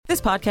This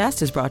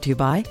podcast is brought to you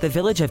by the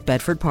Village of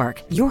Bedford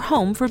Park, your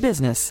home for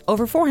business.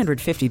 Over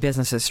 450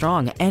 businesses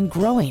strong and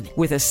growing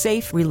with a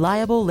safe,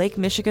 reliable Lake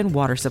Michigan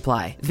water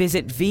supply.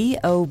 Visit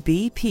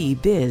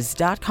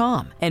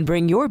VOBPBiz.com and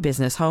bring your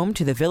business home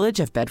to the Village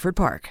of Bedford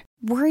Park.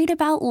 Worried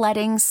about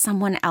letting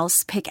someone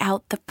else pick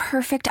out the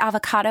perfect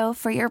avocado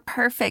for your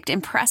perfect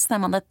impress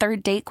them on the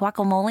third date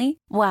guacamole?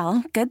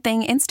 Well, good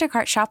thing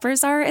Instacart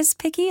shoppers are as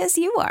picky as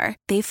you are.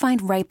 They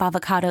find ripe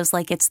avocados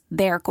like it's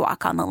their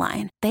guac on the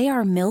line. They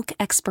are milk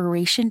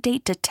expiration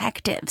date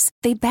detectives.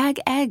 They bag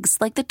eggs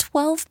like the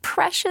 12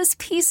 precious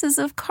pieces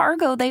of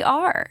cargo they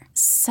are.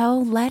 So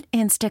let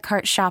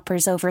Instacart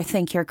shoppers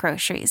overthink your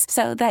groceries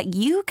so that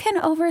you can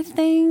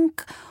overthink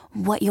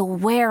what you'll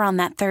wear on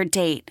that third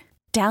date.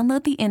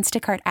 Download the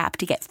Instacart app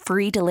to get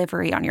free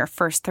delivery on your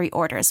first 3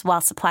 orders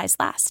while supplies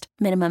last.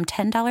 Minimum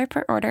 $10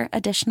 per order.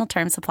 Additional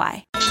terms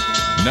apply.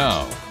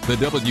 Now, the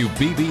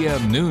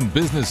WBBM Noon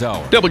Business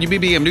Hour.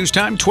 WBBM News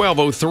Time,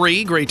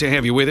 12:03. Great to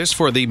have you with us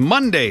for the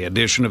Monday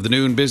edition of the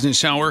Noon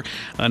Business Hour.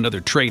 Another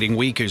trading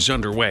week is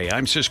underway.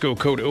 I'm Cisco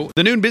Cotto.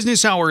 The Noon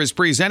Business Hour is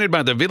presented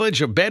by the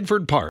Village of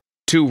Bedford Park.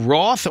 To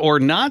Roth or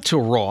not to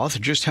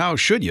Roth, just how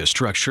should you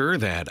structure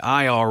that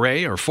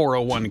IRA or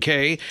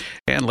 401k?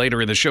 And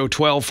later in the show,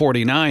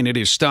 12:49, it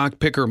is Stock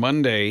Picker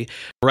Monday.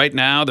 Right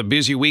now, the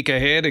busy week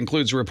ahead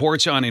includes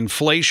reports on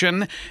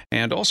inflation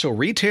and also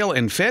retail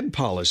and Fed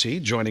policy.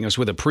 Joining us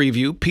with a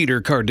preview, Peter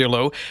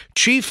Cardillo,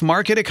 Chief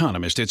Market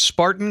Economist at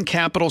Spartan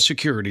Capital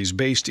Securities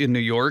based in New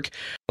York.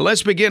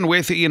 Let's begin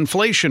with the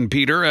inflation,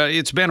 Peter.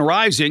 It's been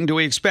rising. Do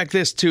we expect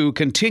this to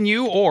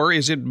continue, or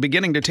is it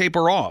beginning to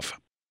taper off?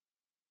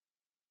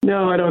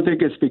 No, I don't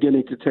think it's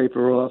beginning to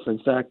taper off. In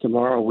fact,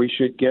 tomorrow we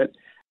should get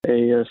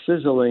a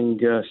sizzling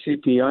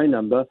CPI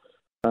number.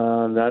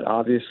 That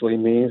obviously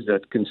means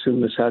that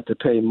consumers have to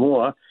pay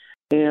more.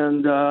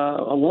 And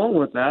along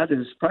with that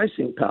is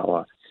pricing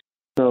power.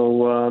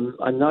 So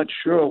I'm not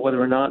sure whether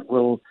or not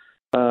we'll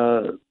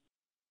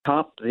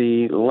top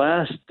the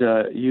last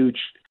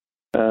huge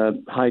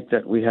hike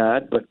that we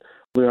had, but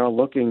we are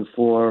looking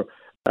for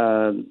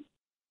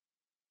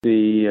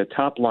the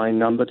top line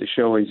number to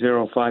show a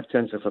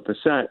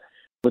 0.5%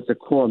 with the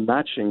core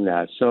matching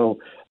that. So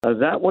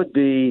that would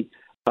be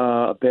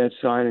a bad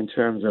sign in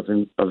terms of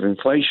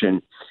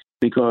inflation,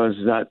 because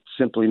that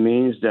simply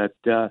means that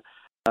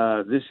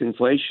this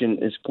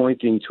inflation is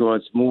pointing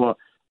towards more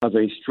of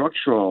a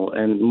structural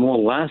and more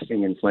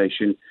lasting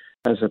inflation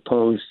as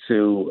opposed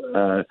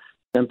to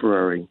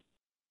temporary.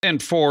 And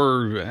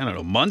for,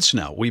 months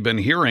now, we've been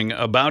hearing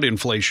about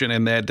inflation,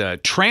 and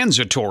that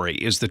transitory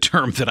is the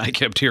term that I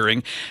kept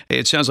hearing.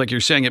 It sounds like you're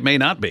saying it may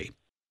not be.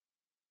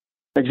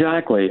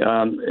 Exactly.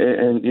 And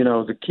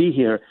the key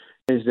here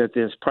is that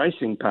there's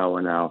pricing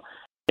power now.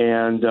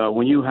 And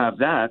when you have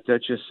that,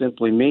 that just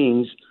simply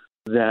means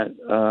that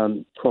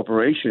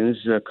corporations,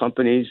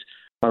 companies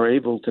are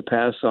able to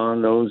pass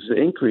on those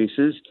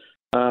increases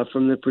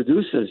from the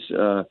producers,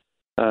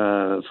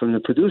 from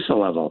the producer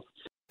level.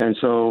 And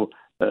so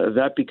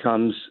that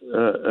becomes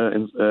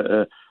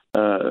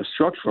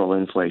structural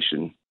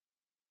inflation.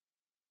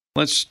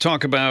 Let's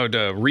talk about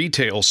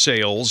retail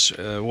sales.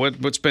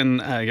 What's been,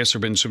 I guess there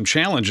have been some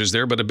challenges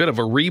there, but a bit of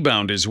a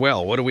rebound as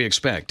well. What do we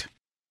expect?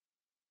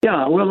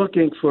 Yeah, we're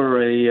looking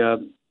for a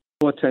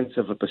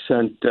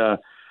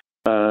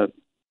 0.4%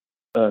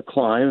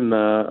 climb,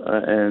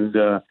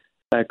 and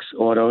X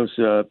autos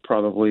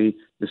probably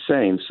the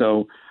same.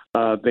 So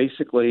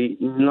basically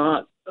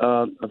not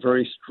a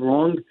very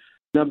strong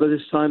number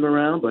this time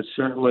around, but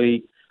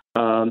certainly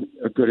a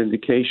good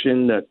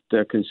indication that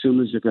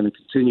consumers are going to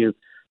continue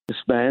to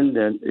spend,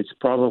 and it's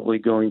probably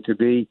going to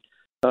be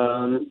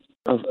a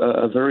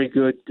very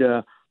good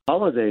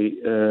holiday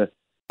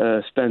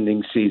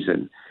spending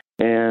season.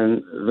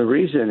 And the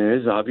reason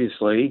is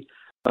obviously,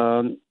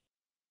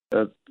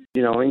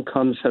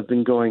 incomes have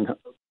been going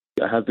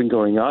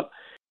up,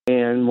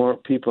 and more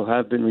people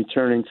have been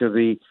returning to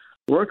the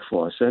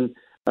workforce, and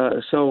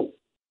so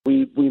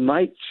we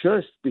might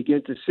just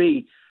begin to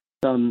see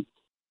some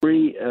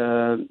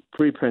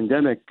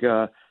pre-pandemic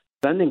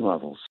spending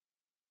levels.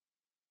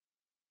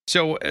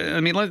 So,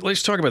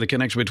 let's talk about the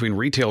connection between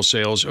retail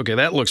sales. Okay,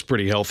 that looks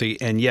pretty healthy,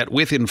 and yet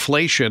with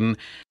inflation,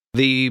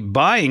 the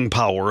buying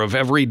power of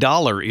every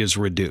dollar is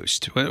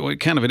reduced. What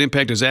kind of an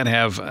impact does that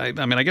have, I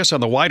guess, on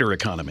the wider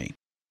economy?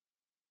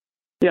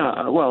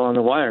 Yeah, well, on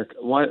the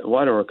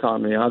wider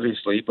economy,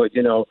 obviously, but,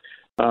 you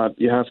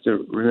have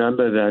to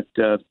remember that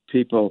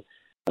people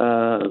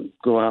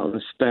go out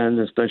and spend,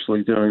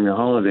 especially during the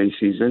holiday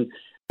season.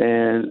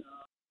 And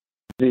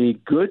the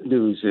good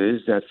news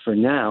is that for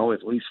now,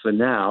 at least for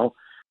now,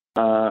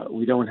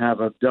 we don't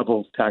have a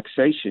double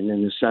taxation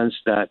in the sense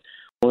that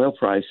oil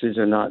prices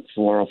are not $4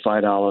 or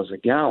 $5 a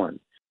gallon.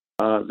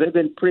 They've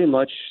been pretty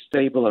much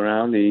stable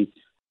around the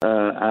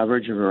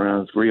average of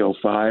around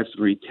 305,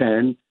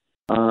 310,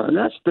 and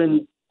that's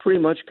been pretty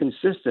much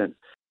consistent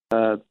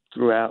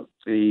throughout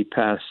the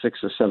past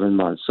 6 or 7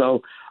 months.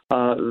 So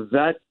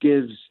that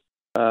gives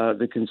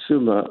the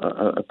consumer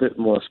a bit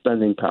more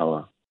spending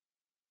power.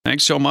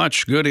 Thanks so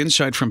much. Good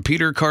insight from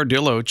Peter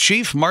Cardillo,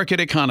 Chief Market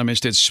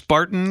Economist at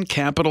Spartan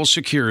Capital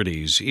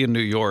Securities in New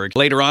York.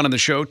 Later on in the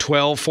show,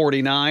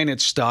 12:49,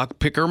 it's Stock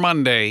Picker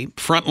Monday.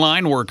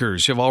 Frontline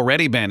workers have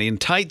already been in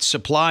tight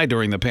supply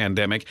during the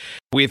pandemic,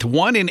 with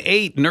 1 in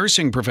 8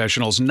 nursing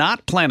professionals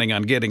not planning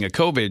on getting a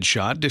COVID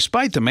shot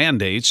despite the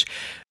mandates.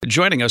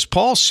 Joining us,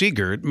 Paul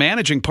Siegert,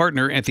 managing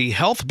partner at the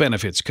health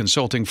benefits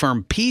consulting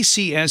firm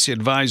PCS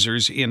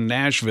Advisors in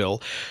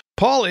Nashville.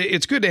 Paul,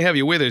 it's good to have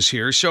you with us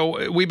here.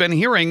 So we've been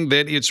hearing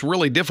that it's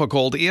really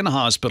difficult in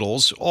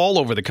hospitals all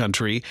over the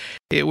country.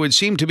 It would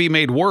seem to be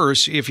made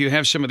worse if you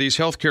have some of these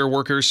healthcare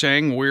workers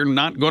saying we're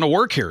not going to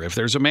work here if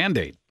there's a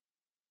mandate.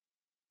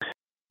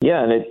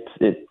 Yeah, and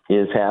it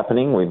is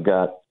happening. We've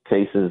got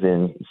cases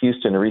in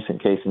Houston, a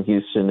recent case in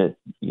Houston at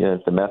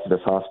the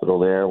Methodist Hospital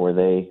there where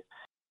they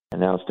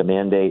announced a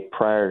mandate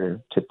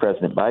prior to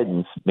President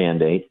Biden's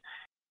mandate,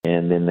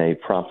 and then they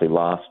promptly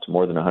lost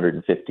more than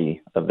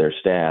 150 of their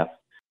staff.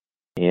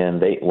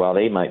 And while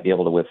they might be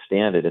able to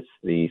withstand it, it's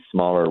the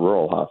smaller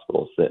rural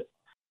hospitals that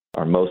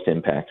are most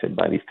impacted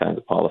by these kinds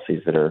of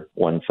policies that are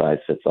one size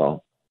fits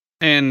all.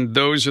 And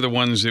those are the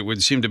ones that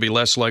would seem to be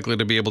less likely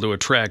to be able to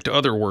attract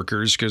other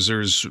workers because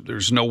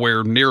there's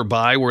nowhere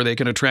nearby where they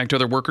can attract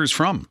other workers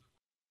from.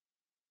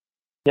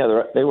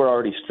 Yeah, they were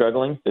already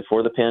struggling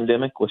before the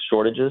pandemic with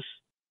shortages.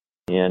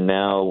 And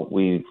now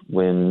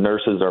when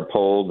nurses are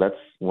polled, that's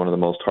one of the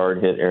most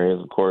hard-hit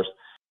areas, of course.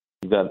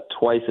 You've got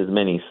twice as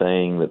many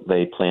saying that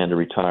they plan to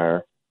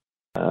retire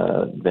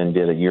than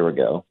did a year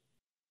ago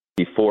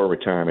before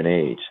retirement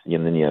age.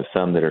 And then you have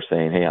some that are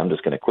saying, hey, I'm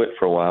just going to quit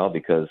for a while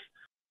because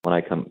when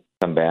I come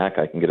back,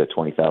 I can get a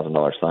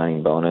 $20,000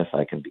 signing bonus.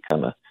 I can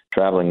become a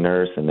traveling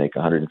nurse and make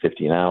 $150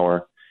 an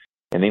hour.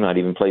 And they might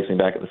even place me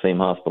back at the same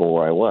hospital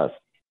where I was.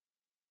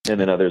 And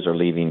then others are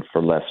leaving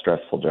for less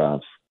stressful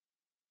jobs.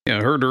 Yeah,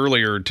 I heard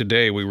earlier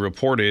today we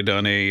reported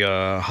on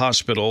a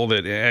hospital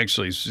that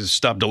actually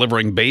stopped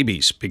delivering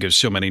babies because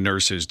so many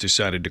nurses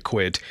decided to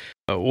quit.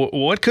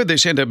 What could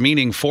this end up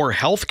meaning for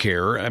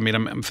healthcare? I mean,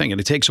 I'm thinking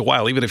it takes a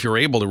while. Even if you're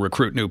able to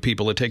recruit new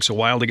people, it takes a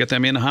while to get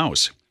them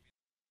in-house.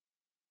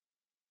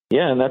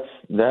 Yeah, and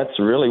that's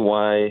really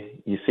why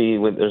you see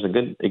there's a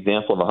good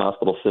example of a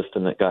hospital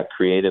system that got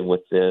creative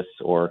with this,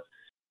 or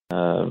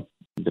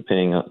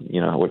depending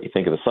on what you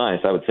think of the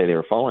science, I would say they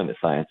were following the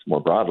science more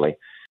broadly.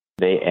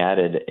 They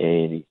added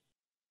a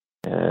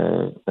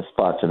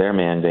spot to their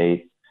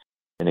mandate,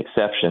 an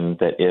exception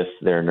that if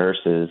their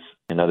nurses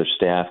and other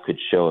staff could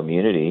show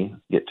immunity,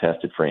 get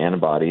tested for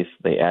antibodies,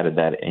 they added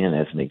that in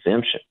as an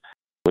exemption,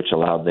 which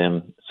allowed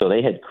them. So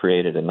they had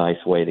created a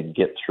nice way to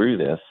get through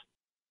this.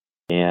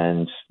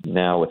 And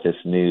now with this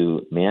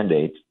new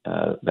mandate,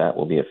 that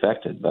will be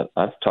affected. But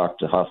I've talked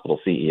to hospital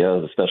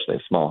CEOs, especially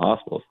of small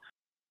hospitals,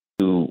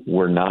 who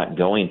were not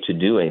going to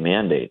do a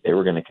mandate. They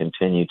were going to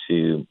continue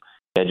to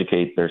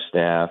educate their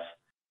staff.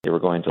 They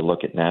were going to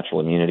look at natural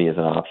immunity as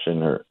an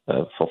option, or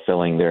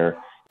fulfilling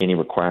any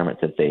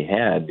requirement that they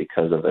had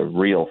because of the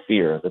real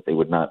fear that they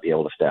would not be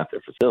able to staff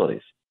their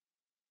facilities.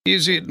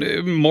 Is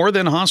it more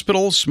than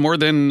hospitals, more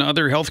than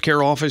other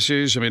healthcare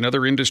offices? I mean,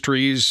 other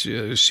industries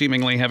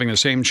seemingly having the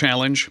same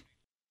challenge?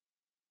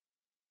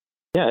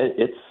 Yeah,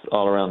 it's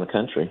all around the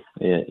country.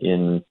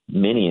 In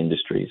many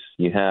industries,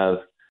 you have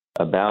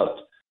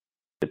about,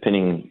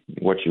 depending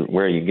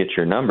where you get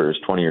your numbers,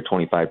 20 or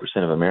 25%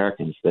 of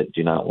Americans that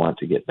do not want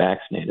to get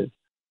vaccinated.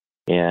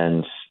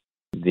 And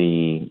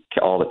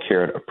all the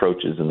carrot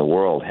approaches in the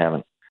world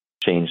haven't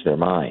changed their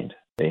mind.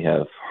 They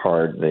have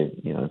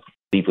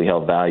deeply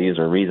held values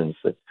or reasons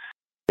that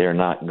they're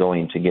not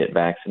going to get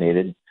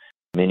vaccinated.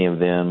 Many of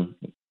them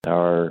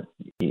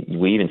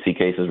we even see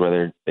cases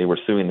where they were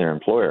suing their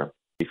employer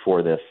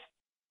before this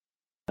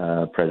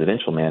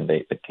presidential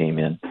mandate that came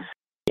in.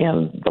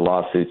 And the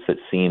lawsuits that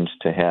seemed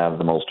to have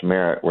the most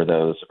merit were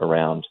those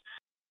around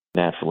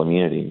natural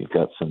immunity. You've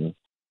got some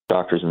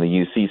doctors in the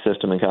UC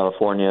system in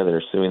California that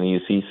are suing the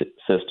UC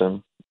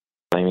system,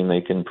 claiming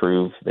they can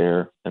prove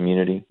their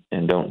immunity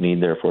and don't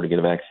need, therefore, to get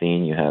a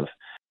vaccine. You have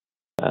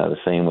the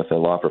same with a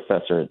law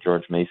professor at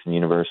George Mason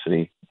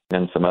University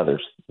and some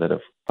others that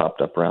have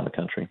popped up around the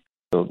country.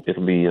 So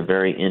it'll be a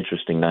very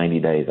interesting 90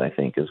 days, I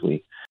think, as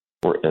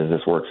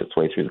this works its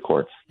way through the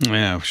courts.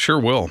 Yeah, sure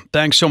will.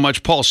 Thanks so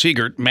much, Paul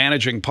Siegert,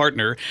 managing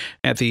partner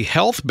at the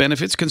health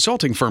benefits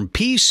consulting firm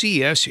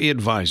PCS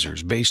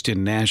Advisors, based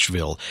in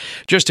Nashville.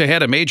 Just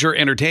ahead, a major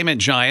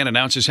entertainment giant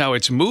announces how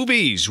its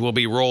movies will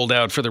be rolled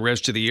out for the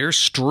rest of the year,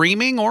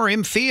 streaming or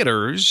in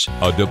theaters.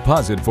 A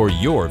deposit for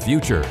your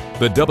future.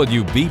 The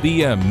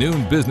WBBM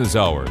Noon Business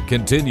Hour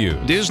continues.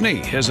 Disney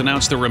has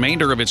announced the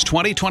remainder of its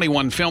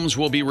 2021 films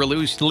will be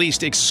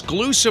released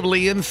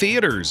exclusively in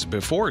theaters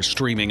before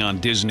streaming on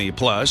Disney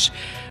Plus.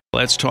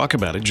 Let's talk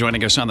about it.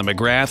 Joining us on the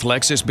McGrath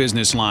Lexus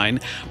Business Line,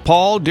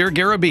 Paul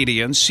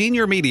Dergarabedian,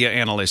 Senior Media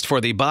Analyst for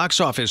the box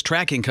office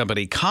tracking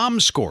company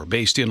ComScore,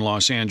 based in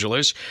Los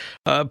Angeles.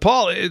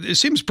 Paul, it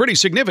seems pretty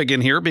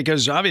significant here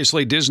because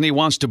obviously Disney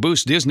wants to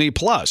boost Disney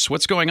Plus.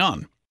 What's going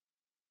on?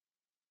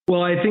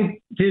 Well, I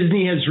think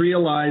Disney has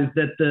realized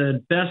that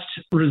the best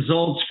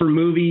results for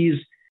movies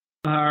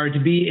are to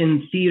be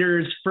in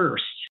theaters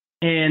first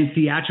and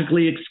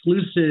theatrically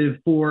exclusive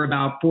for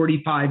about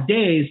 45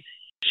 days.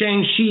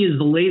 Shang-Chi is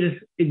the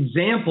latest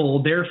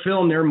example. Their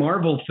film, their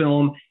Marvel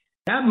film,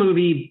 that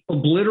movie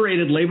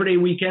obliterated Labor Day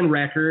weekend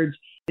records.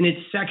 In its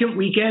second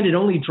weekend, it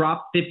only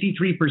dropped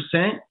 53%,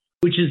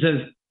 which is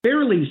a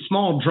fairly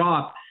small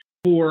drop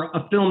for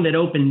a film that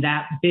opened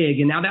that big.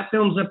 And now that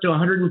film's up to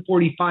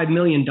 $145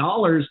 million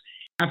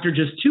after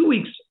just 2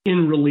 weeks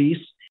in release.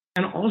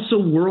 And also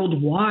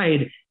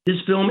worldwide, this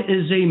film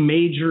is a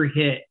major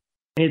hit.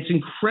 And it's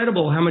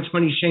incredible how much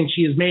money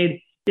Shang-Chi has made.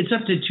 It's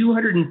up to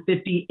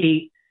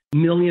 $258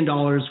 million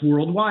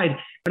worldwide.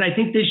 But I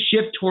think this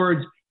shift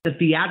towards the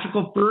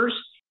theatrical first,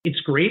 it's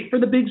great for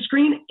the big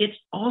screen. It's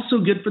also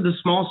good for the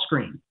small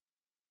screen.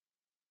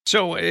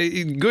 So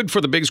good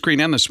for the big screen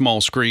and the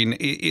small screen.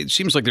 It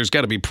seems like there's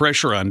got to be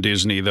pressure on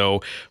Disney,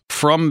 though,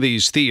 from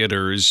these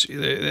theaters.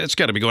 That's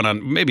got to be going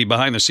on maybe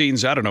behind the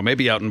scenes. I don't know,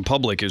 maybe out in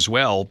public as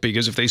well,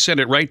 because if they send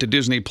it right to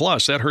Disney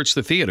Plus, that hurts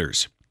the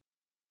theaters.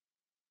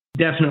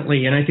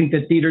 Definitely. And I think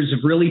that theaters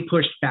have really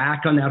pushed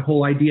back on that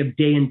whole idea of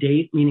day and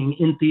date, meaning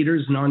in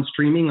theaters and on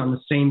streaming on the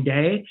same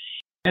day.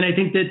 And I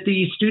think that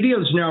the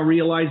studios now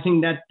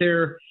realizing that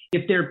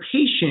if they're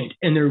patient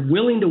and they're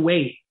willing to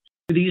wait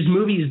for these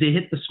movies to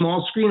hit the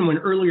small screen, when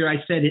earlier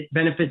I said it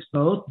benefits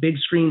both big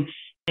screen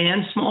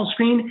and small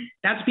screen,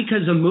 that's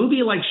because a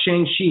movie like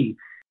Shang-Chi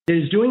that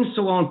is doing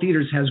so well in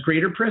theaters has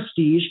greater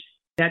prestige.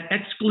 That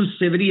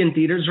exclusivity in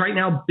theaters right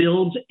now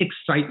builds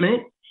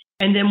excitement.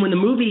 And then when the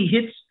movie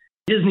hits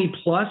Disney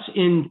Plus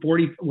in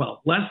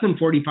less than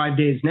 45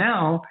 days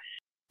now,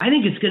 I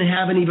think it's going to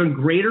have an even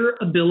greater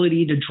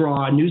ability to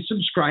draw new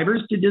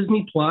subscribers to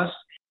Disney Plus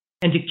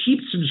and to keep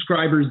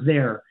subscribers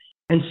there.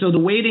 And so the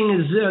waiting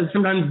is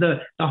sometimes the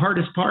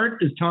hardest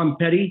part, as Tom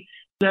Petty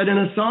said in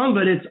a song,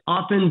 but it's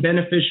often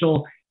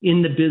beneficial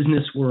in the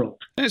business world.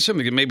 That's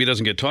something that maybe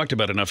doesn't get talked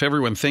about enough.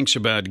 Everyone thinks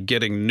about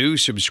getting new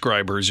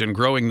subscribers and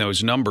growing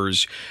those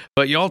numbers,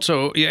 but you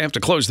have to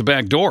close the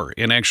back door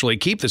and actually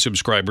keep the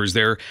subscribers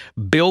there.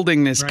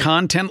 Building this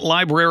content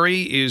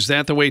library, is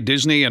that the way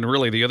Disney and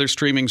really the other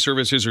streaming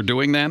services are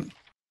doing that?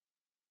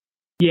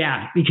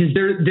 Yeah, because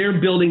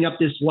they're building up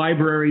this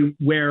library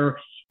where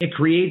it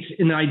creates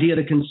an idea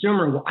to the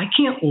consumer, well, I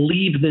can't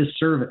leave this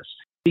service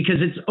because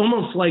it's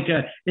almost like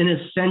an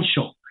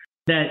essential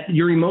that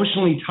you're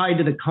emotionally tied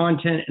to the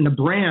content and the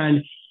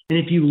brand. And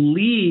if you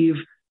leave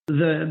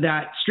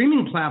that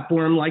streaming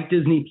platform like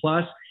Disney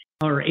Plus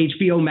or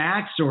HBO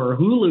Max or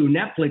Hulu,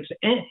 Netflix,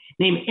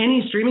 name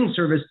any streaming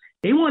service,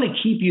 they want to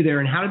keep you there.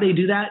 And how do they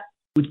do that?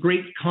 With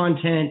great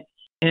content.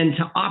 And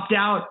to opt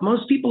out,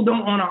 most people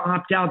don't want to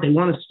opt out. They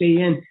want to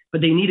stay in,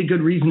 but they need a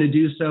good reason to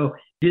do so.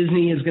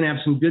 Disney is going to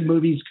have some good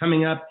movies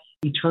coming up.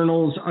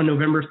 Eternals on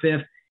November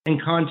 5th and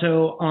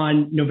Encanto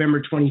on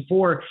November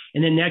 24th.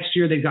 And then next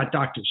year, they've got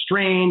Doctor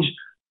Strange,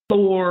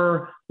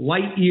 Thor,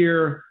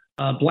 Lightyear,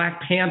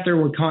 Black Panther,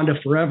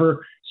 Wakanda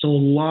Forever. So a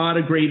lot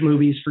of great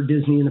movies for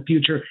Disney in the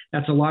future.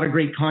 That's a lot of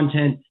great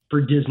content for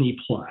Disney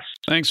Plus.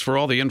 Thanks for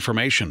all the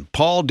information.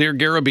 Paul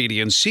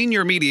Dergarabedian,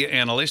 Senior Media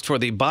Analyst for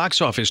the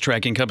box office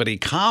tracking company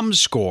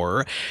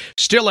ComScore.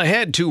 Still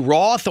ahead to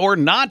Roth or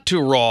not to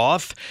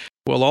Roth.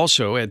 We'll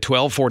also at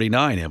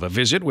 12:49 have a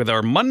visit with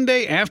our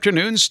Monday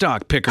afternoon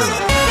stock picker.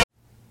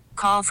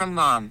 Call from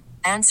mom.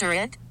 Answer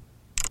it.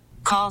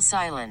 Call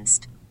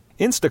silenced.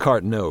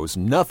 Instacart knows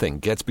nothing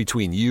gets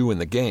between you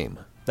and the game.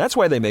 That's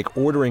why they make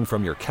ordering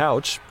from your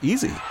couch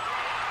easy.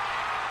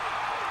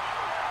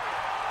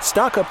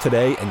 Stock up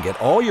today and get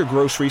all your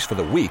groceries for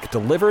the week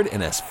delivered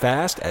in as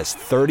fast as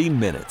 30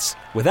 minutes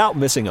without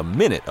missing a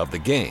minute of the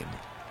game.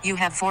 You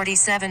have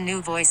 47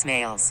 new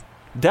voicemails.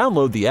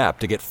 Download the app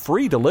to get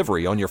free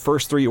delivery on your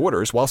first 3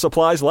 orders while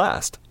supplies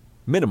last.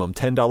 Minimum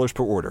 $10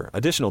 per order.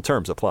 Additional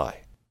terms apply.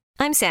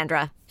 I'm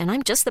Sandra, and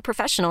I'm just the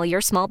professional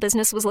your small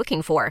business was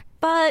looking for.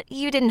 But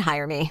you didn't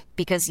hire me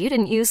because you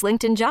didn't use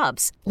LinkedIn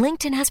Jobs.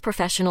 LinkedIn has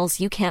professionals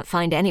you can't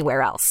find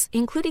anywhere else,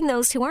 including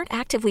those who aren't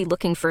actively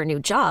looking for a new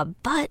job,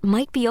 but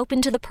might be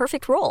open to the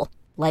perfect role,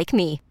 like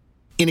me.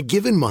 In a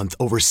given month,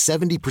 over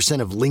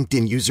 70% of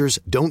LinkedIn users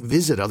don't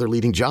visit other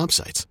leading job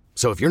sites.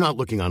 So if you're not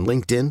looking on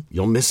LinkedIn,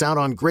 you'll miss out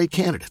on great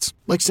candidates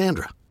like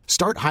Sandra.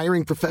 Start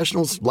hiring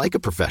professionals like a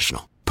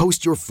professional.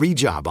 Post your free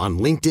job on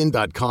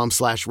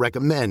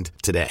linkedin.com/recommend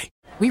today.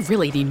 We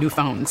really need new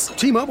phones.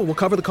 T-Mobile will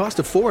cover the cost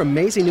of 4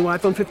 amazing new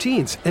iPhone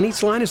 15s, and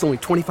each line is only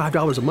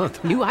 $25 a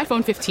month. New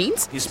iPhone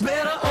 15s? It's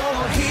better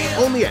over here.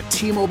 Only at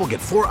T-Mobile,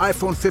 get 4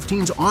 iPhone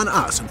 15s on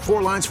us and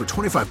 4 lines for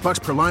 $25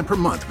 per line per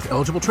month with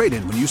eligible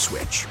trade-in when you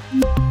switch.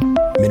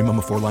 Minimum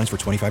of 4 lines for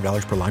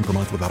 $25 per line per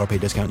month with autopay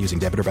discount using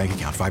debit or bank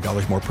account.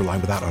 $5 more per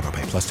line without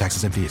autopay, plus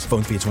taxes and fees.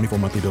 Phone fee at 24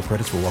 monthly bill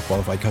credits for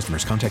well-qualified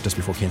customers. Contact us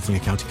before canceling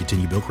account to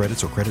continue bill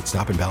credits or credit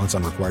stop and balance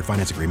on required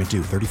finance agreement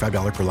due.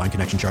 $35 per line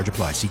connection charge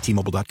applies. See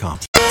T-Mobile.com.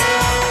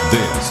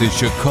 This is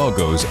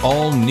Chicago's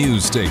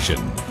all-news station.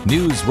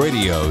 News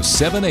Radio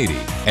 780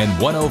 and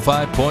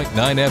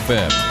 105.9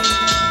 FM.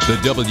 The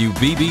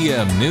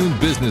WBBM Noon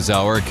Business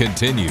Hour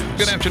continues.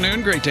 Good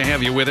afternoon. Great to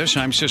have you with us.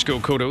 I'm Cisco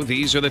Cotto.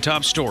 These are the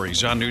top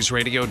stories on News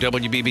Radio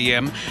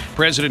WBBM.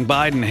 President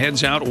Biden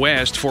heads out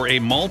west for a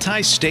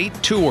multi-state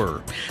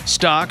tour.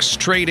 Stocks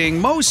trading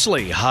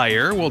mostly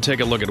higher. We'll take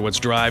a look at what's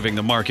driving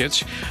the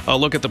markets. A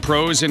look at the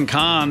pros and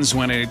cons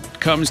when it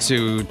comes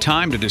to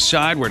time to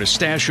decide where to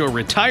stash your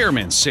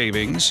retirement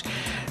savings.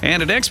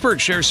 And an expert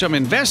shares some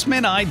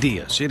investment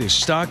ideas. It is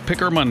Stock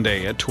Picker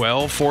Monday at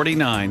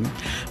 12:49.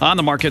 On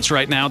the markets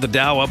right now, the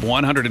Dow up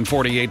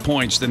 148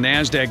 points, the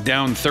Nasdaq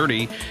down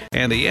 30,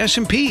 and the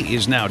S&P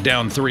is now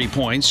down 3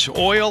 points.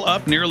 Oil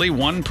up nearly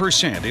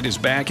 1%. It is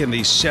back in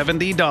the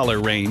 $70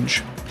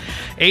 range.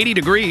 80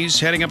 degrees,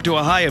 heading up to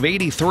a high of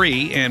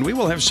 83, and we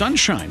will have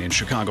sunshine in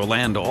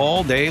Chicagoland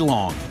all day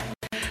long.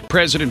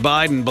 President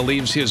Biden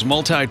believes his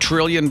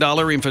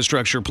multi-trillion-dollar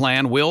infrastructure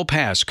plan will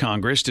pass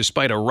Congress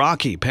despite a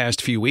rocky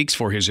past few weeks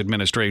for his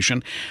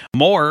administration.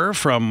 More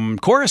from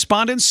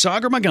correspondent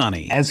Sagar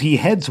Magani. As he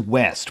heads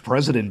west,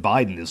 President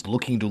Biden is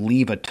looking to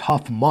leave a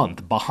tough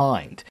month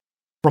behind.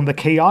 From the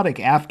chaotic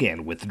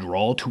Afghan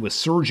withdrawal to a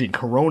surging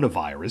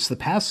coronavirus, the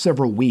past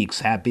several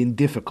weeks have been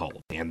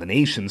difficult, and the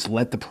nation's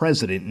let the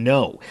president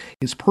know.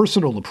 His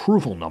personal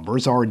approval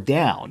numbers are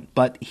down,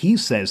 but he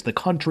says the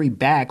country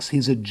backs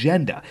his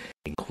agenda,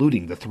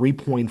 including the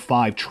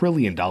 $3.5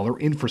 trillion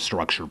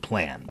infrastructure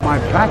plan. My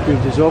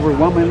package is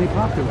overwhelmingly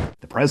popular.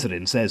 The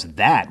president says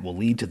that will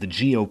lead to the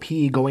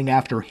GOP going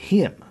after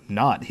him,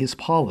 not his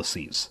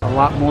policies. A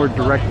lot more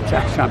direct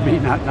attacks on me,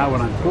 not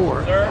what I'm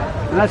for.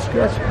 And that's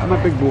I'm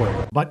a big boy.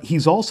 But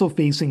he's also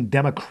facing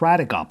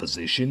Democratic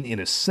opposition in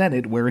a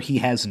Senate where he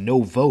has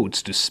no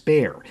votes to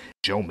spare.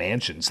 Joe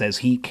Manchin says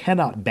he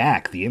cannot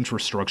back the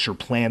infrastructure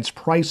plan's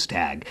price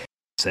tag.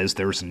 Says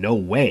there's no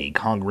way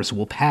Congress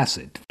will pass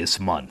it this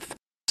month.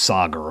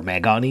 Sagar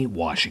Magani,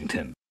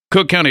 Washington.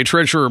 Cook County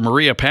Treasurer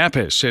Maria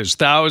Pappas says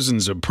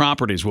thousands of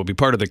properties will be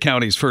part of the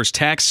county's first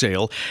tax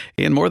sale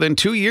in more than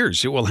 2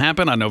 years. It will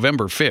happen on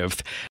November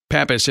 5th.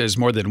 Pappas says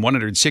more than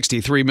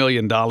 $163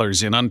 million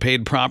in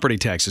unpaid property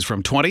taxes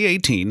from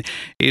 2018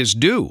 is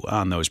due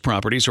on those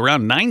properties.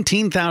 Around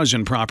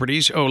 19,000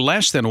 properties owe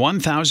less than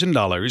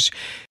 $1,000.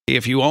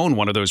 If you own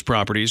one of those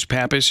properties,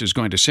 Pappas is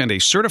going to send a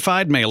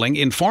certified mailing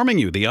informing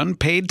you the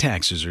unpaid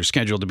taxes are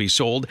scheduled to be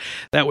sold.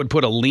 That would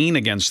put a lien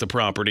against the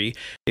property.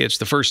 It's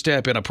the first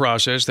step in a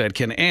process that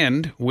can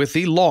end with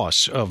the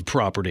loss of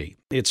property.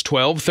 It's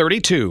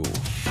 12:32.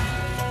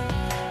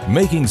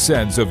 Making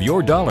sense of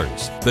your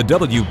dollars. The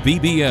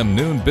WBBM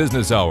Noon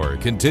Business Hour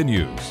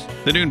continues.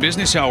 The Noon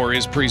Business Hour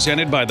is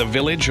presented by the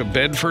Village of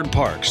Bedford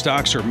Park.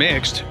 Stocks are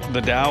mixed. The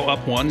Dow up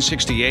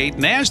 168,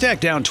 NASDAQ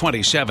down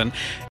 27,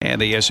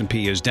 and the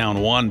S&P is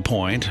down 1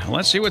 point.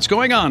 Let's see what's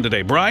going on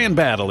today. Brian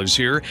Battle is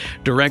here,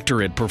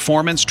 Director at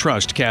Performance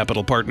Trust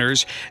Capital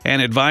Partners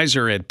and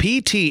Advisor at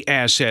PT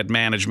Asset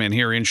Management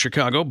here in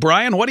Chicago.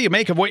 Brian, what do you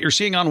make of what you're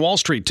seeing on Wall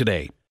Street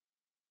today?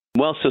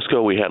 Well,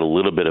 Cisco, we had a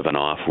little bit of an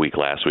off week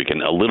last week,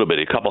 and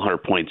a couple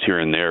hundred points here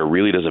and there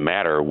really doesn't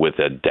matter with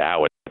a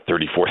Dow at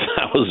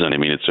 34,000. I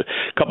mean, it's a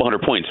couple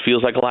hundred points.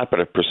 Feels like a lot, but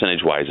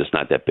percentage-wise, it's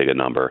not that big a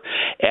number.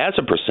 As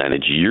a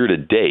percentage,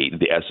 year-to-date,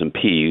 the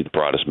S&P, the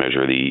broadest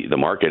measure, the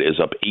market is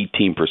up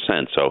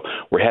 18%. So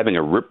we're having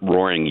a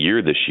rip-roaring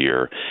year this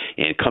year.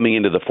 And coming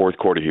into the fourth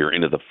quarter here,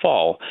 into the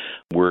fall,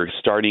 we're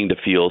starting to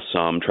feel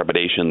some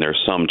trepidation.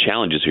 There's some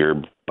challenges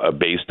here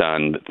based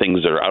on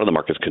things that are out of the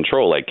market's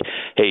control, like,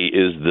 hey,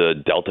 is the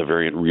Delta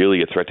variant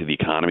really a threat to the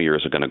economy, or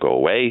is it going to go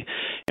away?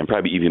 And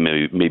probably even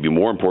maybe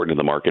more important to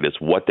the market is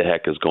what the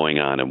heck is going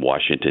on in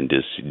Washington,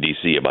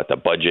 D.C. about the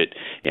budget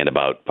and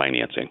about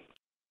financing.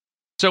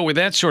 So with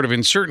that sort of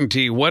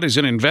uncertainty, what is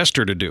an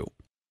investor to do?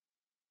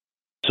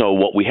 So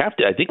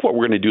I think what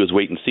we're going to do is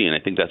wait and see, and I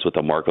think that's what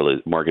the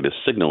market is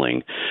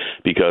signaling,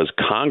 because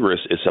Congress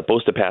is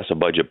supposed to pass a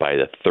budget by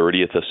the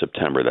 30th of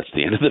September. That's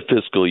the end of the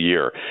fiscal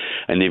year,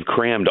 and they've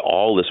crammed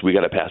all this. We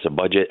got to pass a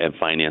budget and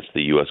finance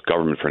the U.S.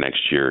 government for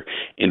next year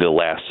into the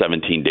last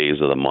 17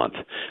 days of the month.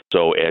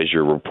 So as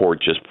your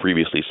report just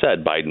previously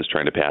said, Biden's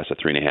trying to pass a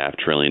 $3.5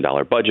 trillion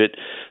budget.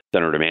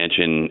 Senator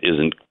Manchin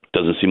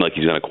doesn't seem like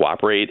he's going to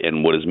cooperate.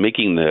 And what is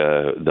making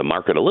the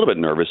market a little bit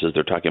nervous is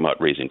they're talking about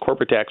raising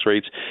corporate tax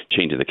rates,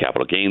 changing the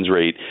capital gains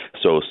rate.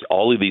 So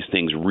all of these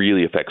things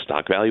really affect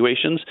stock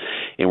valuations.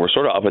 And we're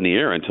sort of up in the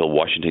air until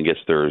Washington gets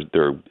their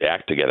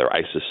act together.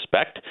 I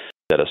suspect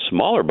that a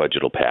smaller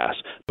budget will pass,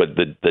 but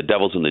the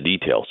devil's in the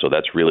details. So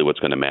that's really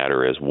what's going to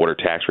matter is what are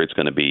tax rates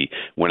going to be,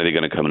 when are they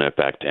going to come into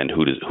effect, and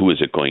who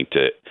is it going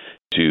to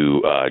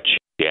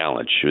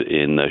challenge.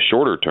 In the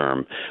shorter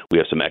term, we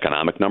have some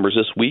economic numbers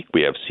this week.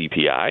 We have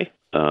CPI,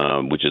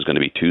 which is going to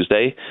be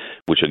Tuesday,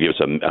 which will give us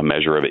a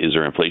measure of is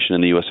there inflation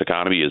in the U.S.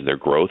 economy, is there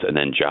growth, and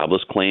then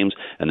jobless claims,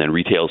 and then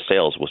retail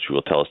sales, which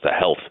will tell us the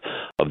health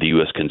of the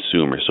U.S.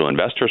 consumer. So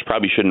investors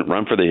probably shouldn't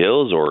run for the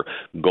hills or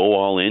go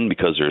all in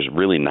because there's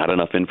really not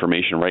enough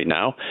information right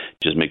now.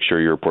 Just make sure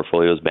your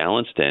portfolio is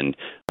balanced and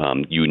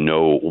you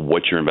know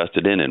what you're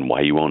invested in and why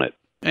you own it.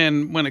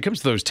 And when it comes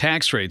to those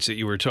tax rates that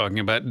you were talking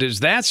about, does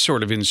that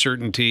sort of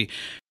uncertainty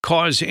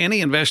cause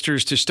any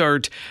investors to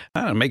start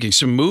making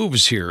some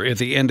moves here at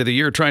the end of the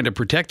year, trying to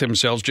protect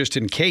themselves just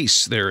in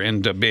case there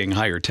end up being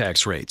higher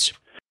tax rates?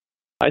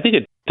 I think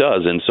it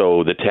does. And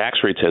so the tax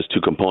rates has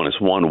two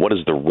components. One, what is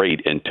the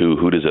rate? And two,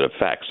 who does it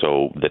affect?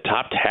 So the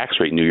top tax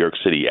rate in New York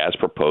City, as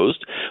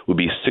proposed, would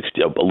be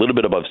a little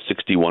bit above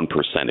 61%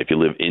 if you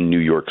live in New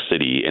York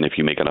City and if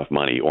you make enough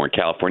money. Or in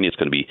California, it's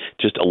going to be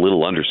just a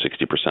little under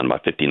 60%,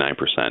 about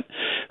 59%.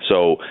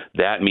 So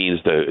that means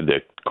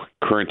the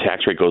current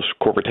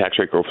corporate tax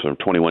rate goes from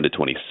 21 to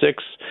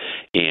 26,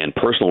 and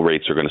personal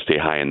rates are going to stay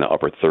high in the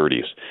upper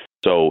 30s.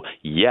 So,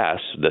 yes,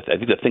 I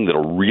think the thing that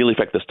will really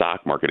affect the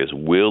stock market is,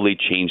 will they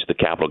change the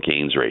capital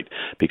gains rate?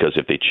 Because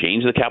if they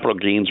change the capital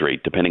gains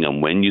rate, depending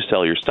on when you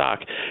sell your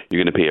stock,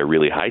 you're going to pay a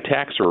really high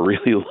tax or a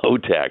really low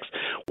tax.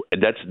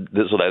 That's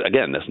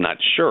not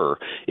sure.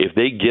 If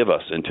they give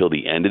us until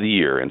the end of the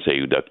year and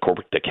say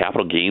the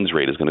capital gains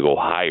rate is going to go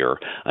higher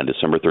on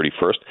December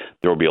 31st,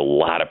 there will be a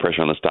lot of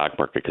pressure on the stock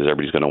market because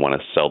everybody's going to want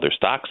to sell their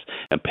stocks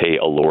and pay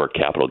a lower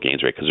capital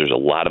gains rate because there's a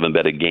lot of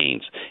embedded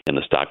gains in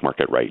the stock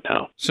market right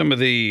now. Some of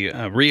the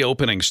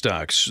reopening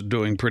stocks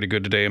doing pretty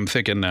good today. I'm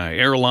thinking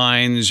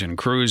airlines and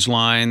cruise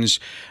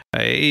lines.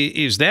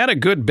 Is that a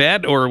good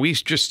bet, or are we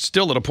just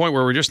still at a point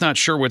where we're just not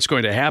sure what's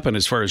going to happen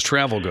as far as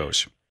travel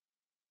goes?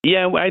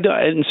 Yeah,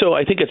 and so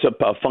I think it's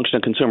a function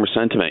of consumer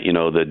sentiment. You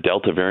know, the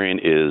Delta variant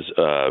is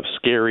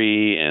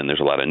scary, and there's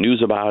a lot of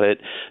news about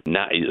it.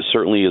 It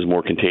certainly is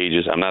more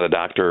contagious. I'm not a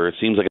doctor. It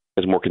seems like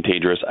it's more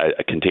contagious.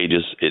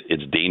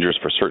 It's dangerous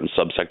for certain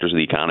subsectors of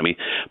the economy.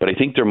 But I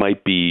think there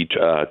might be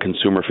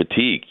consumer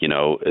fatigue. You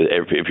know,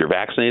 if you're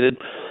vaccinated,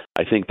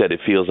 I think that it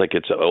feels like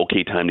it's an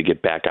okay time to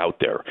get back out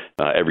there.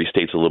 Every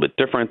state's a little bit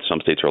different. Some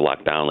states are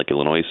locked down, like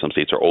Illinois. Some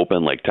states are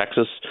open, like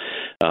Texas.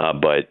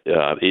 But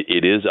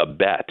it is a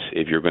bet,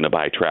 if you're going to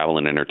buy travel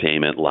and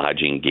entertainment,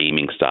 lodging,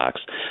 gaming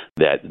stocks,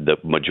 that the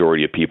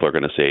majority of people are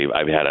going to say,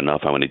 I've had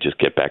enough. I want to just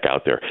get back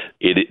out there.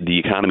 The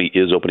economy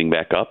is opening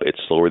back up. It's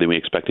slower than we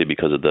expected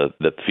because of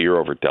the fear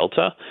over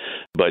Delta.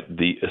 But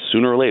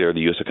sooner or later,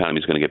 the U.S. economy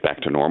is going to get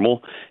back to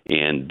normal.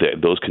 And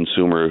those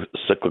consumer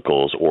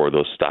cyclicals, or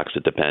those stocks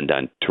that depend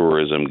on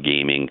tourism,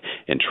 gaming,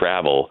 and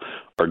travel,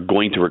 are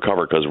going to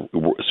recover because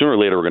sooner or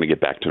later we're going to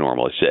get back to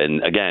normal.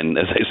 And again,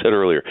 as I said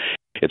earlier,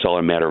 it's all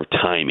a matter of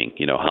timing.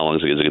 You know, how long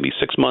is it going to be?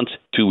 6 months,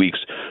 2 weeks,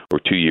 or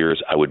 2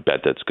 years? I would bet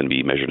that's going to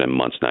be measured in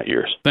months, not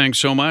years. Thanks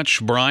so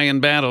much.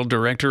 Brian Battle,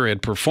 Director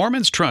at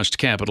Performance Trust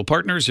Capital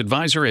Partners,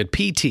 Advisor at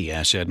PT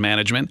Asset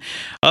Management.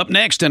 Up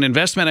next, an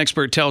investment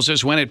expert tells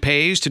us when it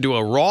pays to do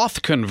a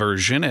Roth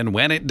conversion and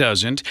when it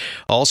doesn't.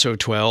 Also,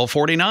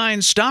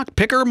 12:49 Stock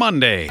Picker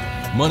Monday.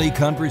 Money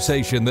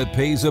conversation that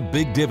pays a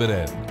big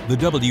dividend. The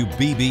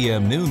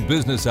WBBM Noon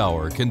Business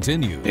Hour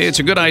continues. It's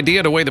a good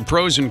idea to weigh the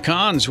pros and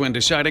cons when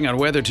deciding on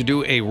whether to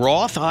do a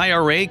Roth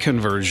IRA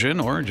conversion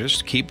or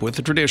just keep with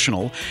the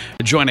traditional.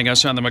 Joining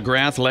us on the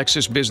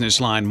McGrath-Lexus Business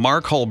Line,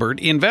 Mark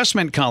Hulbert,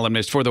 investment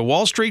columnist for the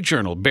Wall Street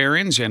Journal,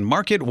 Barron's, and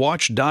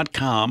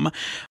MarketWatch.com.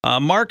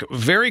 Mark,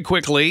 very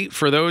quickly,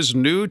 for those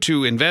new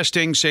to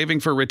investing, saving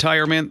for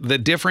retirement, the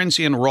difference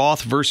in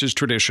Roth versus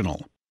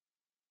traditional.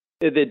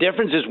 The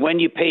difference is when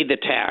you pay the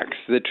tax.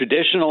 The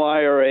traditional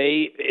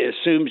IRA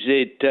assumes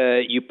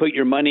that you put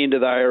your money into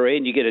the IRA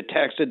and you get a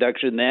tax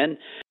deduction then.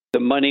 The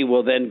money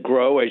will then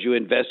grow as you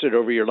invest it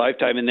over your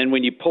lifetime. And then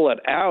when you pull it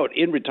out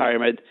in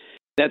retirement,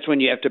 that's when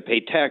you have to pay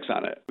tax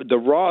on it. The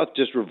Roth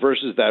just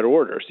reverses that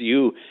order. So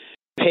you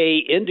pay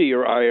into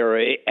your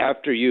IRA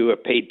after you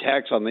have paid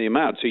tax on the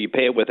amount. So you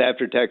pay it with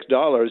after-tax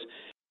dollars.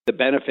 The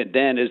benefit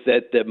then is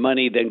that the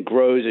money then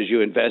grows as you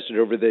invest it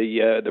over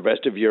the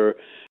rest of your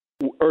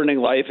earning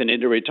life and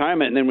into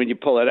retirement. And then when you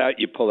pull it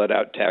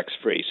out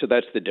tax-free. So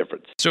that's the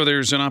difference. So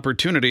there's an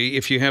opportunity,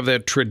 if you have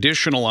that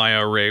traditional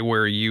IRA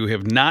where you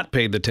have not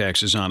paid the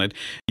taxes on it,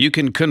 you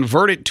can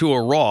convert it to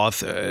a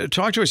Roth.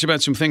 Talk to us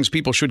about some things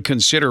people should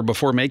consider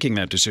before making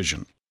that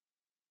decision.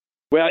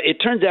 Well, it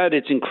turns out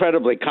it's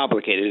incredibly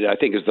complicated, I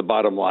think, is the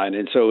bottom line.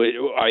 And so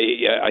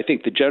I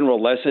think the general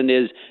lesson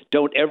is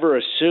don't ever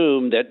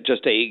assume that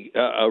just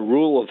a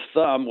rule of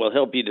thumb will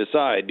help you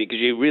decide, because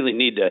you really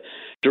need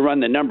to run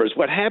the numbers.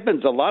 What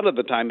happens a lot of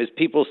the time is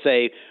people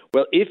say,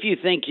 well, if you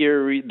think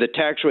the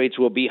tax rates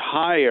will be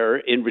higher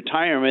in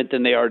retirement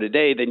than they are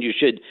today, then you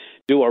should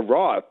do a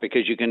Roth,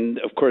 because you can,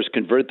 of course,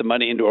 convert the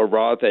money into a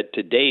Roth at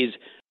today's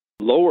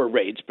lower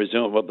rates,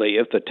 presumably,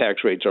 if the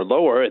tax rates are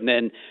lower. And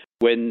then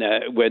when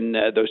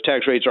those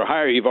tax rates are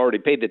higher, you've already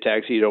paid the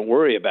tax, so you don't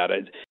worry about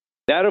it.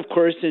 That, of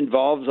course,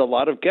 involves a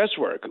lot of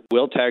guesswork.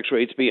 Will tax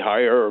rates be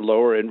higher or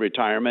lower in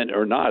retirement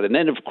or not? And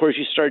then, of course,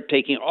 you start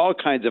taking all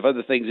kinds of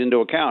other things into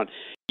account.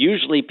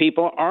 Usually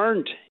people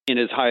aren't in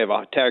as high of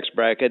a tax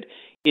bracket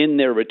in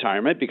their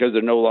retirement because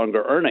they're no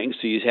longer earning,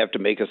 so you have to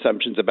make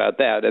assumptions about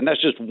that. And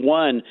that's just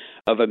one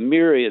of a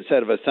myriad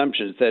set of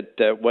assumptions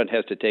that one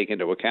has to take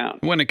into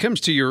account. When it comes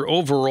to your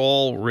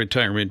overall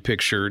retirement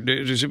picture,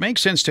 does it make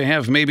sense to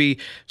have maybe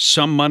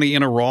some money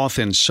in a Roth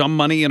and some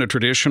money in a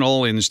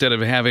traditional instead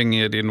of having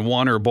it in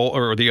one or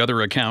the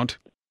other account?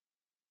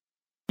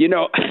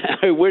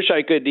 I wish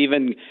I could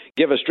even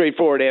give a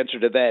straightforward answer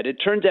to that. It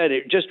turns out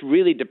it just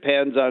really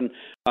depends on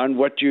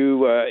what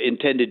you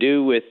intend to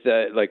do with,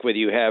 like whether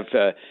you have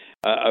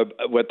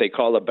what they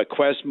call a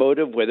bequest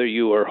motive, whether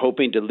you are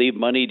hoping to leave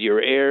money to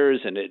your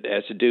heirs, and it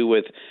has to do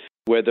with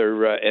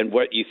whether and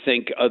what you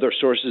think other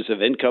sources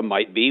of income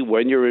might be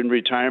when you're in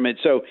retirement.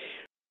 So,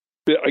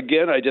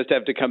 again, I just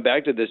have to come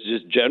back to this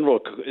just general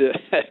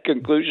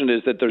conclusion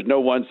is that there's no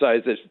one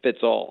size that fits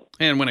all.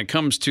 And when it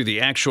comes to the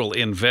actual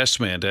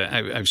investment,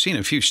 I've seen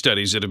a few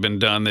studies that have been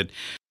done that,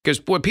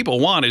 because what people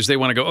want is they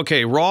want to go,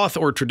 okay, Roth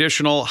or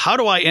traditional, how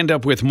do I end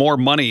up with more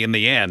money in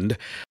the end?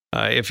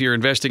 If you're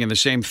investing in the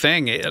same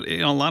thing,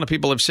 a lot of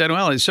people have said,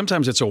 well,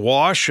 sometimes it's a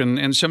wash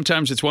and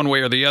sometimes it's one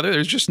way or the other.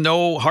 There's just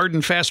no hard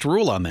and fast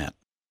rule on that.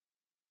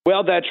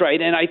 Well, that's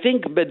right, and I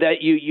think that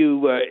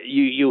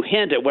you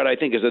hint at what I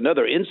think is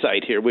another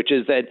insight here, which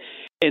is that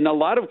in a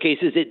lot of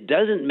cases it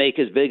doesn't make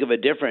as big of a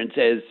difference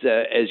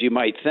as you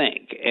might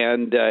think.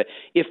 And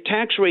if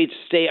tax rates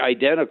stay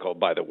identical,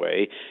 by the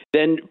way,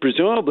 then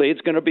presumably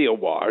it's going to be a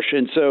wash,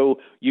 and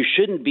so you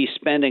shouldn't be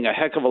spending a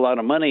heck of a lot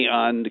of money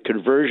on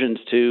conversions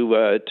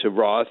to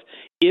Roth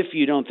if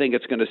you don't think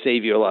it's going to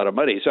save you a lot of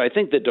money. So I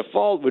think the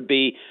default would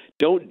be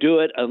don't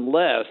do it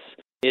unless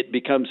it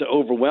becomes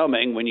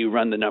overwhelming when you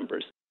run the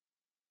numbers.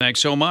 Thanks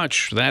so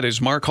much. That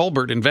is Mark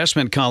Hulbert,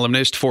 investment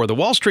columnist for the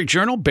Wall Street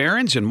Journal,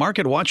 Barron's, and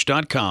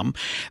MarketWatch.com.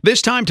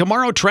 This time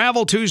tomorrow,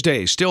 Travel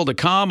Tuesday. Still to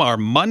come, our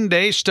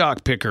Monday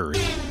Stock Picker.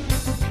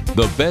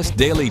 The best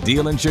daily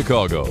deal in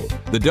Chicago.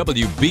 The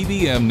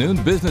WBBM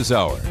Noon Business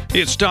Hour.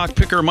 It's Stock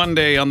Picker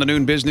Monday on the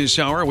Noon Business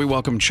Hour. We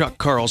welcome Chuck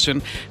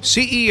Carlson,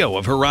 CEO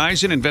of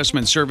Horizon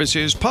Investment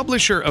Services,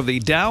 publisher of the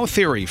Dow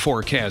Theory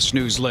Forecast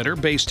newsletter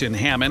based in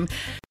Hammond.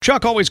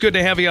 Chuck, always good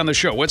to have you on the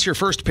show. What's your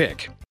first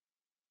pick?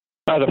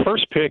 The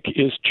first pick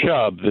is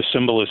Chubb. The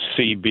symbol is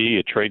CB.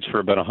 It trades for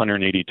about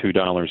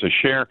 $182 a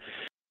share.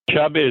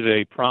 Chubb is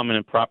a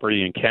prominent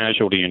property and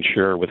casualty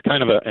insurer with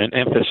kind of an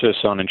emphasis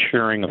on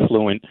insuring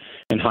affluent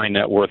and high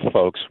net worth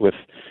folks with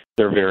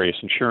their various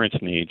insurance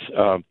needs.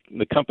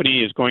 The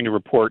company is going to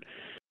report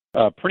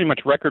pretty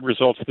much record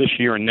results this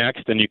year and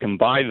next, and you can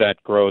buy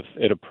that growth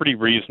at a pretty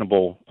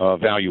reasonable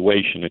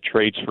valuation. It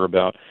trades for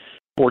about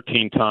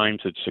 14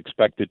 times its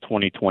expected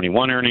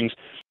 2021 earnings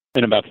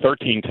and about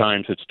 13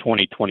 times its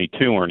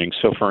 2022 earnings.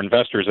 So for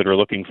investors that are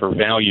looking for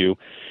value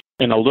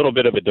and a little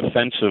bit of a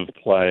defensive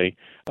play,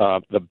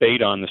 the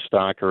beta on the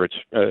stock or its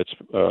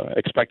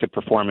expected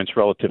performance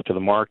relative to the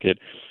market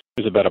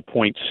is about a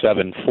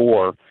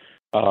 0.74.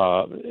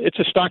 It's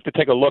a stock to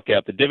take a look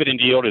at. The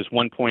dividend yield is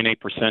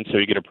 1.8%, so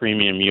you get a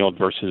premium yield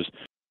versus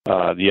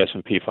the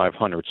S&P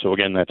 500. So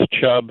again, that's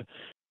Chubb,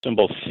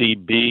 symbol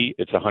CB.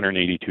 It's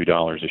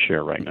 $182 a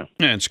share right now.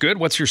 That's good.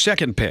 What's your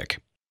second pick?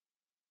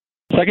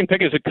 Second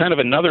pick is a kind of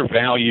another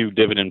value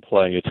dividend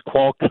play. It's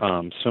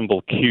Qualcomm,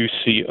 symbol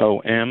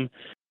QCOM.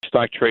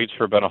 Stock trades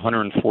for about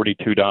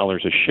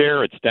 $142 a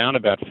share. It's down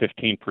about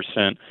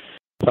 15%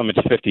 from its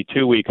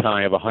 52-week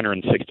high of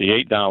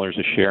 $168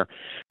 a share.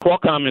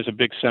 Qualcomm is a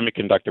big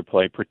semiconductor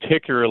play,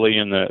 particularly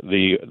in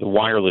the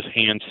wireless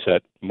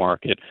handset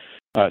market.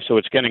 So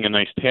it's getting a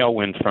nice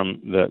tailwind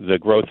from the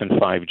growth in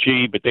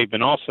 5G, but they've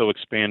been also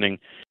expanding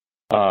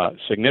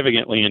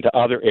significantly into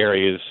other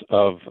areas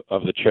of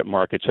the chip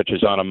market, such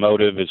as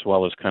automotive, as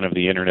well as kind of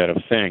the Internet of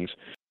Things.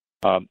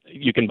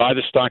 You can buy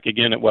the stock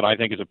again at what I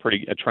think is a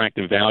pretty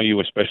attractive value,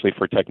 especially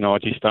for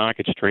technology stock.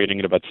 It's trading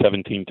at about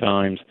 17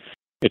 times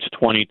its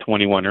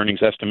 2021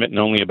 earnings estimate and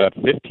only about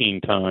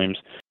 15 times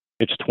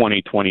its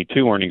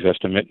 2022 earnings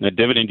estimate. And the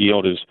dividend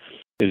yield is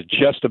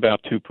just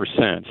about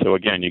 2%. So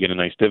again, you get a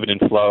nice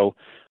dividend flow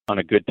on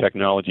a good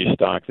technology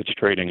stock that's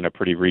trading at a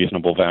pretty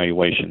reasonable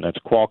valuation. That's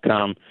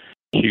Qualcomm.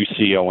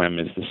 QCOM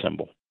is the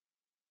symbol.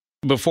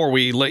 Before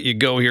we let you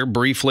go here,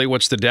 briefly,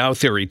 what's the Dow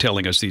Theory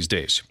telling us these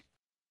days?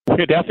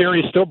 Okay, Dow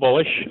Theory is still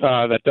bullish.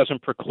 That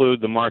doesn't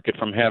preclude the market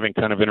from having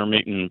kind of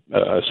intermittent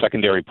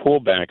secondary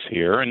pullbacks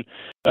here. And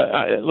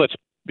let's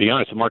be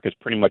honest, the market's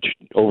pretty much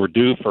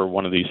overdue for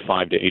one of these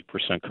 5 to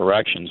 8%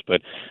 corrections,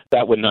 but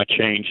that would not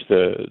change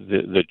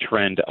the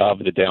trend of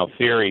the Dow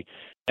Theory.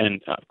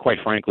 And quite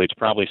frankly, it's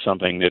probably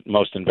something that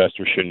most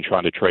investors shouldn't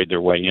try to trade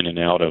their way in and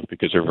out of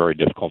because they're very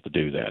difficult to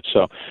do that.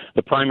 So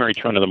the primary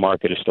trend of the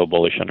market is still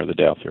bullish under the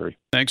Dow Theory.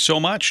 Thanks so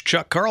much.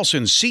 Chuck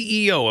Carlson,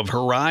 CEO of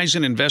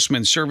Horizon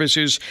Investment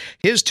Services.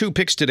 His two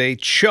picks today,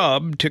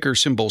 Chubb, ticker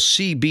symbol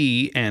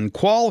CB, and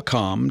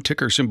Qualcomm,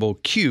 ticker symbol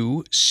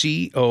QCOM.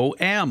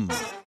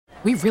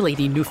 We really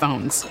need new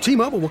phones.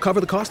 T-Mobile will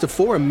cover the cost of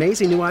 4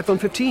 amazing new iPhone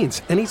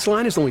 15s, and each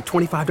line is only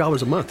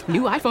 $25 a month.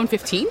 New iPhone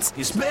 15s?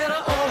 It's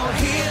better over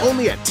here.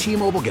 Only at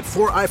T-Mobile, get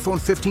 4 iPhone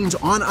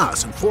 15s on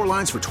us and 4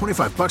 lines for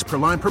 $25 per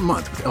line per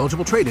month with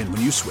eligible trade-in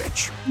when you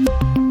switch.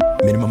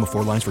 Minimum of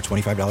 4 lines for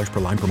 $25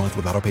 per line per month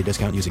with autopay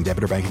discount using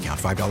debit or bank account.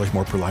 $5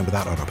 more per line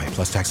without autopay,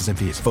 plus taxes and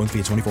fees. Phone fee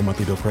at 24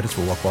 monthly bill credits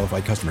for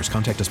well-qualified customers.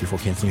 Contact us before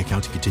canceling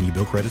account to continue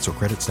bill credits or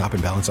credit stop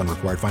and balance on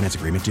required finance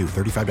agreement due.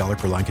 $35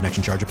 per line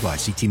connection charge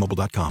applies. See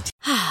T-Mobile.com.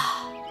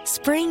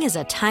 Spring is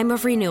a time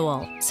of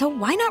renewal, so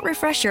why not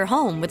refresh your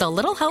home with a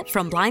little help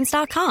from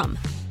Blinds.com?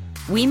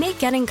 We make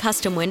getting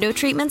custom window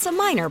treatments a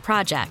minor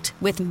project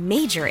with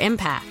major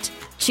impact.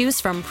 Choose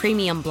from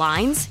premium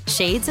blinds,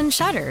 shades, and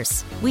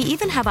shutters. We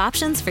even have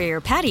options for your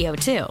patio,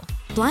 too.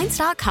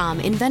 Blinds.com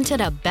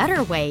invented a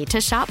better way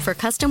to shop for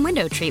custom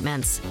window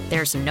treatments.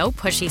 There's no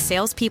pushy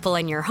salespeople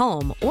in your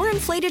home or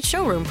inflated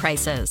showroom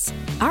prices.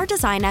 Our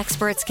design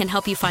experts can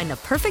help you find the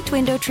perfect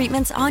window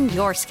treatments on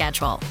your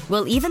schedule.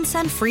 We'll even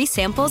send free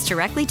samples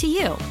directly to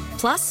you.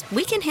 Plus,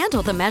 we can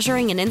handle the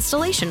measuring and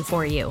installation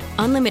for you.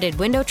 Unlimited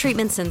window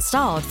treatments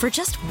installed for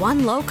just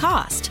one low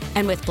cost.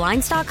 And with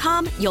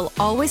Blinds.com, you'll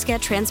always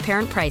get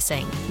transparent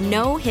pricing.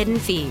 No hidden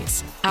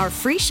fees. Our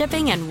free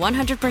shipping and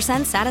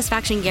 100%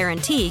 satisfaction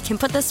guarantee can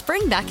put the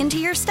spring back into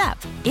your step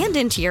and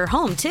into your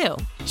home, too.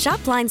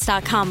 Shop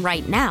Blinds.com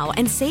right now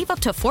and save up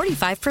to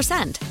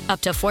 45%.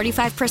 Up to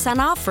 45%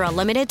 off for a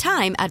limited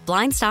time at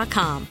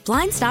Blinds.com.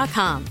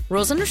 Blinds.com.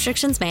 Rules and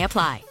restrictions may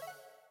apply.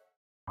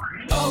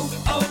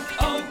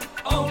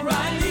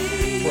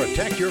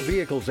 Protect your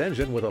vehicle's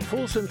engine with a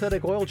full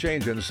synthetic oil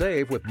change and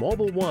save with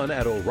Mobil 1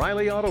 at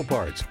O'Reilly Auto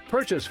Parts.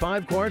 Purchase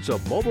 5 quarts of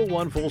Mobil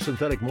 1 full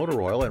synthetic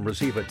motor oil and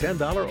receive a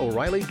 $10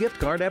 O'Reilly gift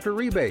card after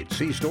rebate.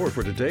 See store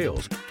for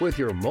details. With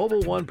your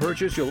Mobil 1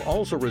 purchase, you'll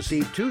also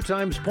receive 2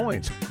 times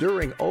points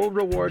during O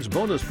Rewards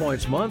Bonus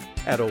Points Month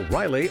at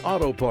O'Reilly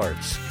Auto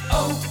Parts.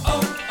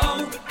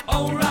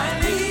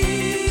 O'Reilly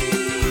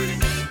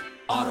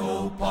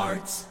Auto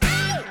Parts.